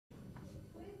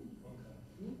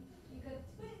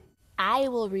I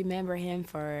will remember him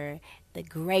for the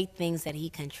great things that he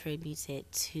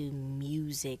contributed to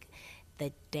music,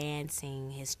 the dancing,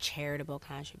 his charitable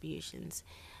contributions,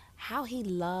 how he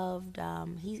loved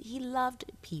he loved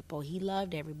people, he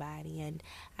loved everybody, and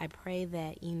I pray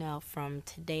that from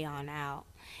today on out,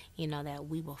 that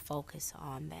we will focus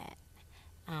on that.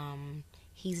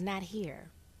 He's not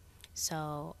here,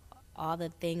 so all the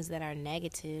things that are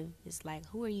negative is like,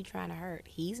 who are you trying to hurt?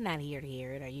 He's not here to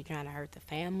hear it. Are you trying to hurt the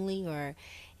family? Or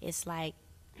it's like,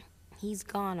 he's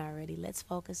gone already. Let's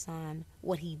focus on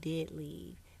what he did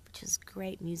leave, which is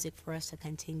great music for us to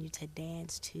continue to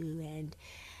dance to. And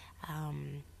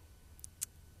um,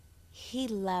 he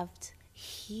left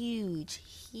huge,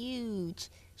 huge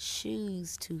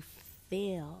shoes to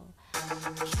fill.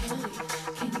 Kelly,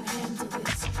 can you handle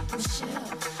this?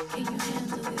 Michelle, can you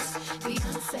handle this?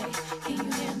 Beyonce, can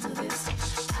you handle this?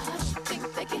 I don't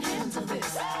think they can handle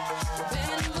this.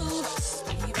 Better move,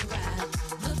 baby,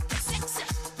 ride. Look sexy,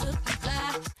 look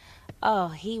fly. Oh,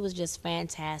 he was just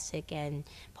fantastic, and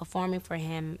performing for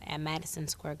him at Madison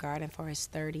Square Garden for his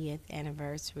 30th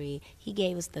anniversary, he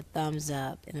gave us the thumbs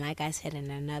up. And like I said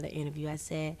in another interview, I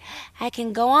said, I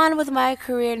can go on with my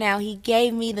career now. He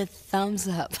gave me the thumbs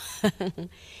up.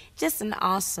 Just an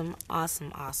awesome,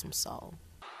 awesome, awesome soul.